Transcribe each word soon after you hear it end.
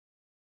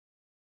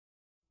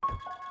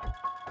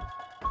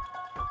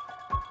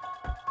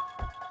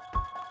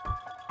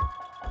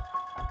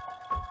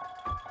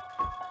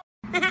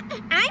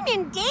I'm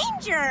in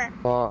danger!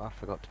 Oh, I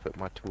forgot to put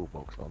my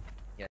toolbox on.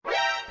 Yeah.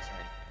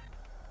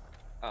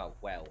 Oh,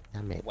 well.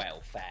 Damn it.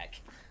 Well, fag.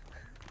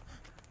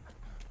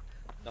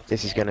 Not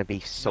This is again. gonna be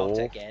sore. Not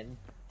again.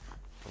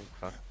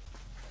 Okay.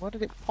 Why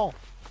did it pop?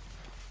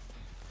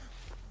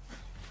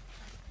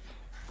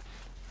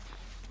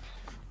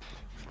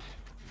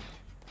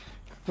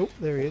 Oh,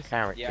 there he is.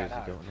 Characters Yeah,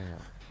 you got now.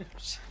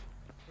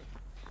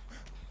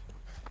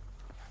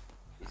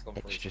 He's gone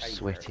for his Extra favourite.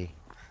 sweaty.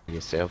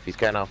 Yourself. He's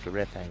going after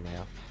Repe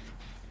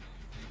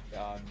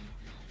now.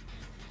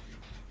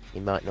 He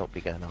might not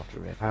be going after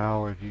Repe.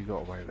 How have you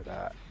got away with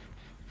that?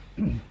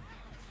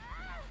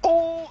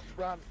 Oh!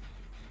 Run!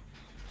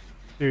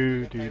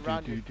 Do Okay, do do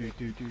run. do do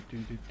do do do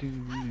do do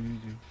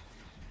do.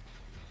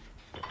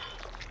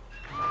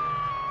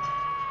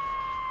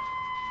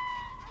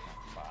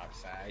 Fuck's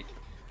sake.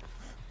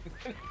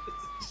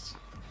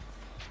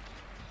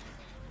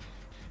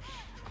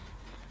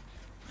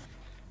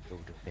 Would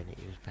have been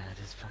as bad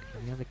as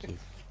fucking the other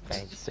kids.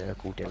 Bank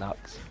Circle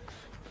Deluxe.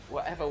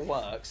 Whatever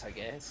works, I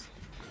guess.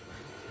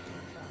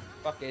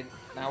 Fucking,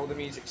 now all the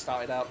music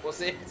started up. What's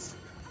this?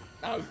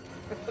 No.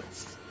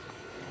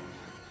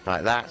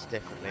 Like, that's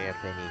definitely a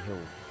Benny Hill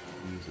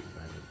music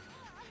moment.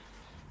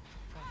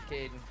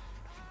 Fucking.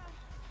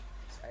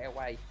 Stay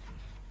away.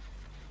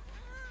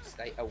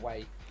 Stay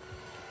away.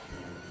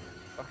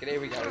 Fucking, here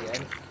we go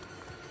again.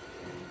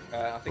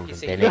 I think you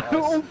see Benny. us.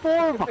 All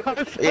four of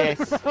us. Yes.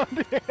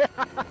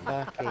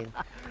 Fucking.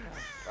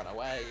 Run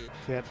away.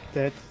 Yep,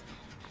 dead.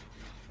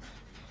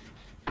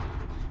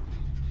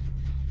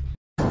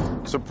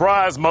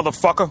 Surprise,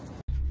 motherfucker!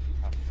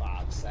 For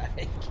fuck's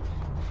sake.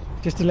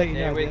 Just to let you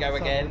Here know, we the go outside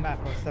of again. the map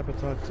I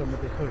sabotaged some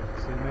of the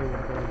hooks, so you may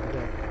want to go over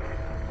there.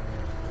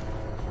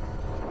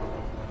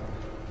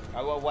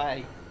 Go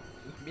away.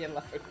 Leave me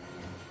alone.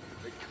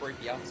 The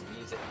creepy ass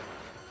music.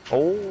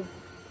 Oh!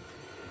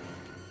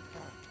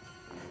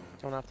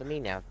 It's on after me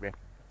now, Rip.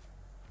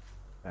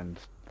 And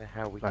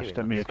How are we flashed doing?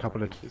 at me a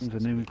couple of times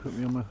and then he put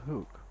me on my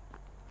hook.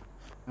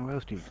 How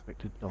else do you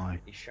expect to die?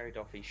 He showed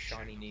off his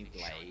shiny new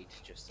blade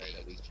just so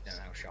that we know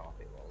how sharp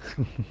it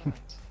was.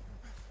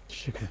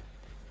 Sugar.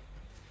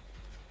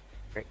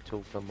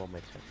 Rectal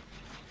thermometer.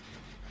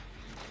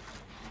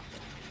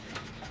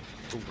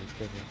 Ooh, he's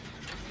dead.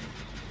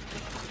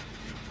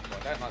 Well,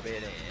 I don't like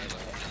being here, but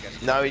I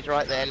guess... No, he's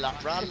right there,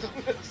 run!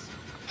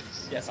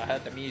 Yes, I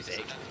heard the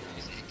music.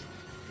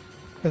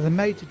 There's a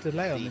major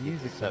delay on the Leave it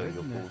music, so though, your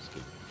isn't there? balls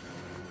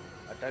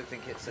I don't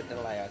think it's a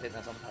delay, I think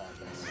that's on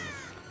purpose.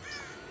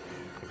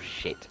 Oh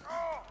shit.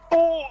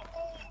 Well,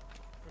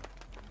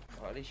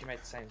 at least you made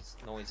the same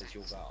noise as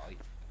your guy.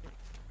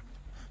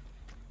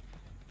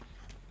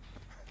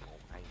 Oh,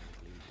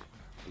 painfully.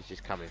 He's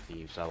just coming for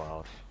you so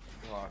hard.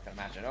 Well, I can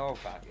imagine. Oh,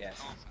 fuck,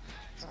 yes.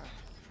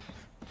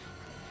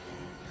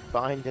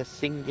 Find a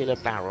singular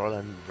barrel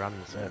and run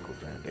circles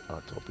around it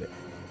on top of it.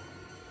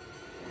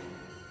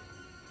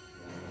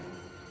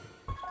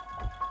 You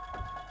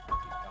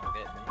can't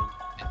get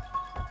me.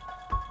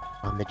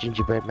 I'm the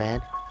gingerbread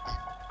man.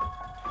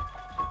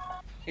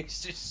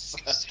 It's just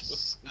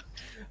circling.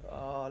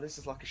 Oh, this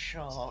is like a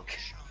shark.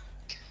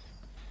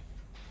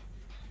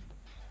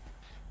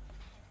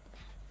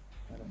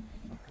 Where the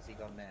fuck has he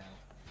gone now?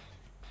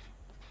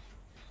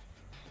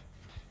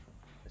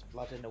 There's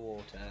blood in the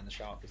water and the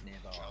shark is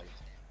nearby.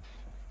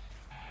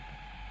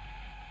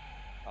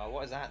 Oh,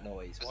 what is that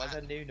noise? Why is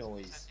there a new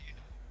noise?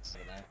 I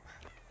don't know.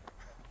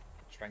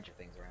 Stranger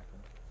things are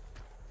happening.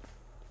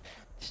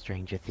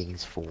 Stranger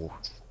Things 4.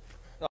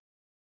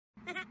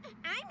 I'm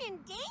in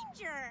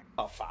danger!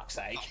 Oh, fuck's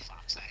sake.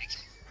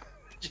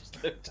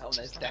 Just looked on,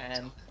 there's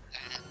Dan.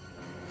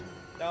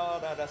 No,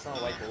 no, that's not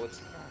a way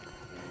forwards.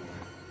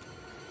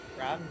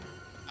 Run.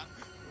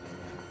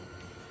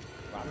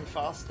 Run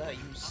faster, you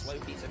slow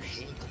piece of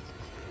shit.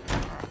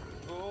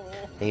 Oh.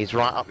 He's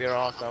right up your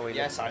arsehole.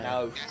 Yes, I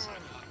know.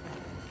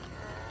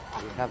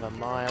 You have a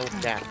mild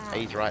gap.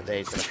 He's right there.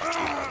 He's gonna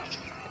fuck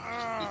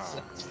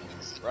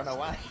Jesus. Run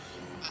away.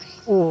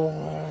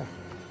 Oh!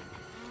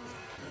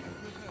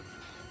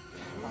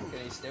 Fucking,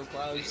 he's still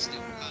close.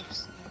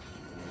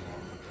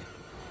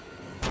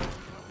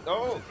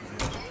 Oh!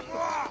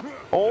 you.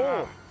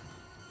 Oh!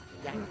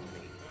 Yanked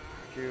me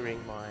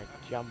during my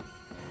jump.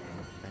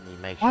 And he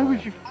made sure. Why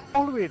was you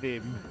following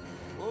him?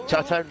 Oh.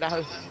 I don't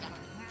know.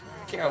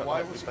 Yeah,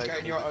 why was you Both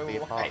going your need to own be a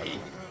part of way? it.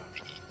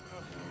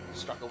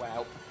 Struck a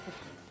wow.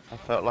 I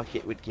felt like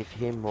it would give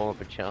him more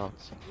of a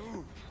chance.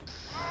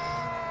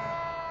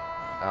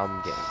 I'm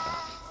getting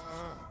back.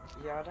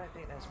 Yeah, I don't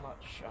think there's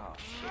much. Oh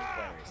shit,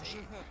 where is he?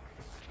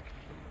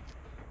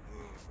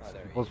 Oh,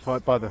 there he Was is.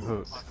 right by the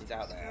hook. He's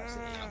out there, I see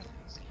him.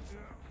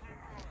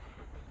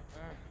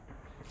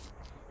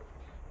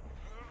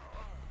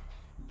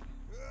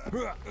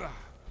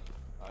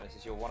 Oh, this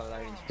is your one and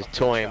only. Just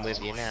toying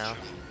with you now.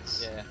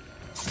 Yeah.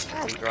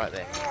 He's right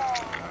there.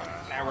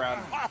 Now run.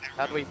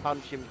 How do we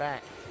punch him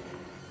back?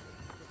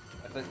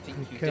 I don't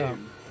think you Okay. do.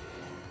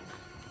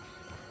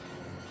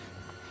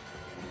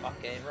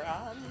 Fucking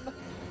run.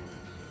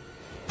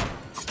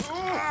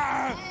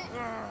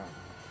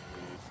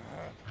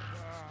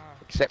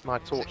 Except my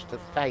torch to the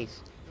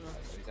face. Oh,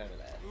 so he's over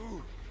there.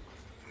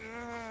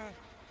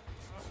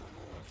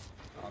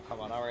 Oh, come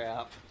on, hurry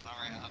up.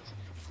 Hurry up.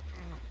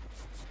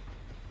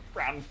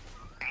 Run.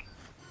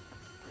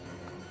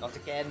 Not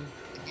again.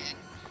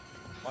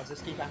 Why does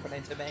this keep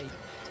happening to me?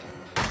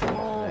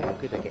 Oh, you're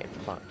good at getting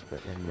fucked,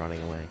 but then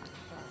running away.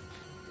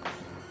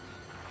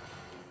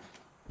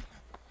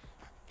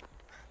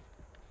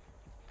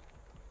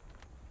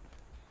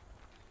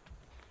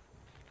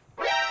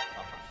 Oh,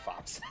 for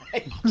fuck's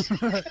sake.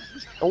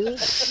 Oh!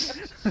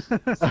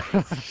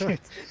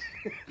 Shit.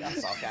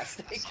 That's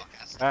sarcastic.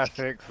 That's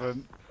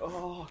excellent.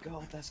 Oh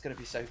god, that's gonna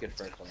be so good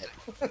for a clip.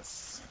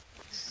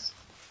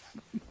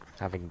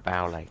 Having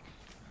bowel ache.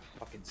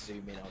 Fucking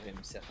zoom in on him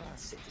sitting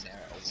there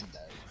at a window.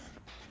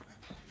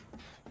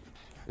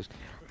 Just-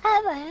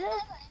 Hello.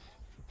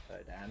 So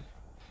Dan,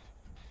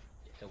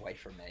 get away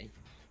from me.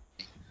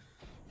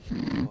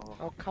 Oh,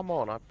 Oh, come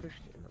on, I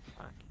pushed it in the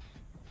back.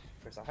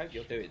 Chris, I hope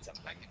you're doing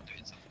something.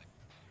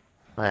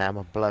 I am.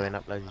 I'm blowing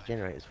up loads of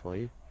generators for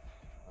you.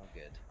 Oh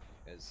good,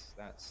 because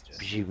that's just...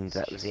 Presumed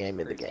that was the aim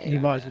of the game. You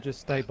might as well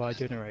just stay by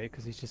generator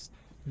because he's just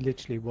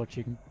literally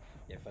watching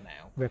Yeah, for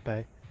now.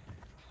 Repe.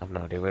 I've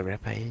no idea where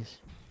Repe is.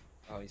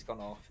 Oh, he's gone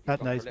off. He's That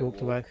gone for a nose little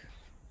walked away. walk. He's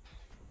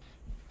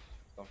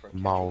gone for a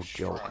Mild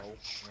casual jog. stroll.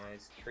 Yeah,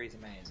 there's trees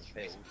and man in the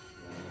field.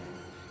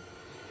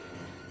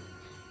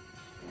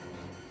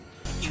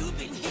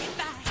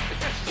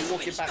 Just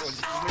walking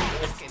backwards,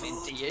 walking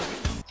into you.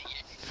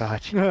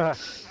 Fudge. I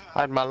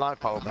had my light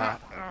bulb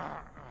out.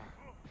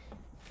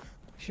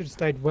 Should have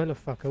stayed well a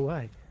fuck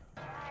away.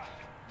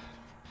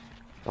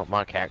 Not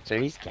my character,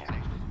 his character.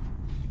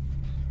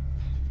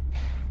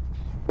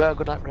 Well,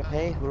 good luck,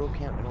 Repe. We're all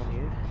counting on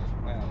you.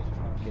 Well,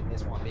 fucking,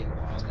 this might be a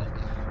while then.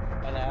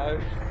 Hello?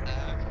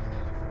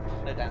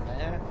 Hello down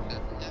there.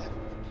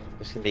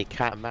 It's gonna be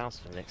cat and mouse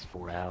for the next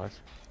 4 hours.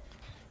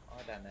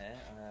 Hi down there.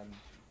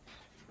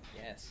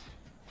 Yes.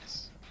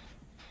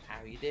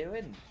 How you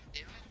doing?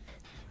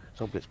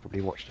 Zoblet's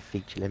probably watched a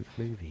feature-length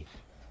movie.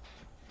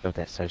 God,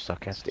 that's so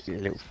sarcastic. Your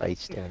little face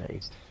staring at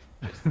you.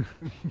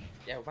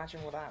 Yeah,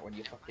 imagine all that when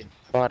you fucking...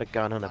 Fired a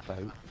gun on a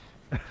boat.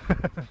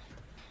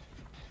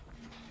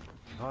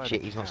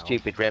 Shit, he's not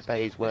stupid, Repe.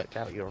 He's worked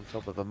out you're on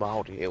top of a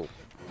mild hill.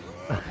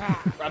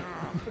 Run.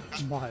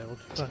 Mild.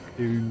 Fuck.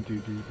 Doom, doo,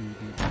 doo, doo,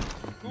 doo.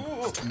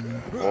 Oh,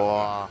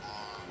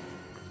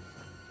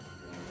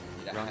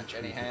 You don't hatch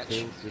any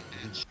hatch.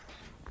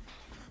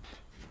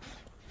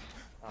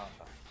 Oh,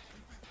 for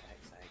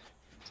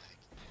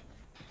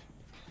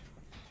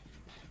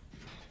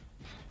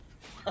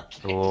fuck's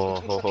sake.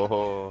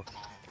 oh.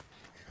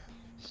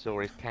 Saw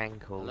his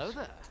cankles. Hello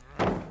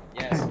there.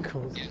 Yes.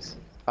 Cool.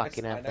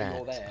 Fucking Yes, have I know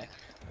you're that. there.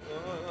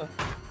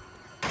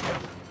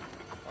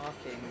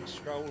 Fucking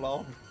stroll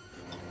on.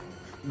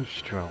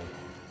 Stroll.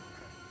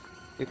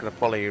 He's gonna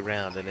follow you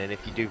around, and then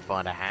if you do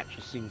find a hatch,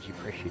 as soon as you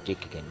press your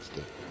dick against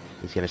it,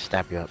 he's gonna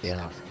stab you up the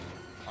arse.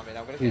 I mean,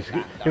 I'm gonna He's,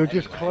 get that he'll done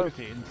just anyway. close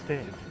it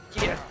instead.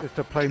 Yeah. Just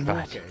a plain war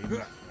Right.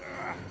 game.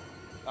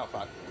 Oh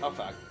fuck. Oh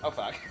fuck. Oh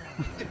fuck.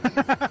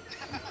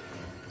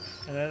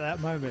 And at that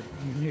moment,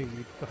 you knew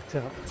you'd fucked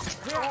up. It's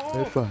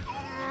fine.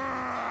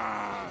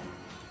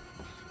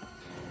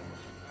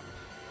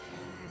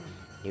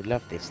 You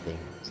love this thing.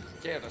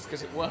 Yeah, that's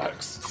because it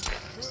works.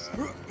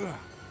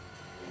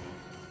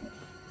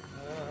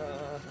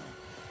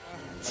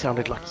 It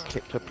sounded like he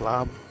clipped a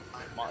plum.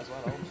 Might as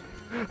well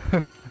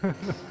hold.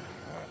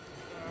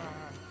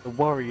 The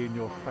worry in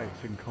your face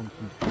and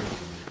concentration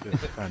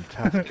is just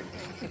fantastic.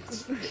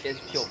 It's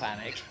pure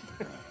panic.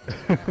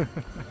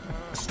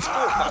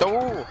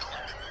 Oh!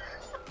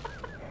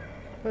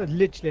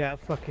 Literally out of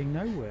fucking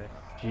nowhere.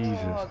 Oh,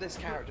 Jesus. this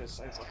character's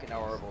so fucking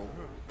horrible.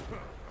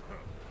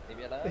 Leave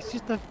me alone. It's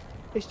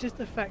just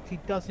the fact he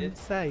doesn't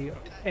say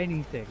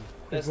anything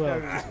as There's well.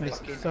 no Just makes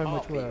fucking it so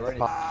much heartbeat or worse.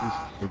 anything.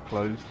 So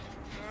closed.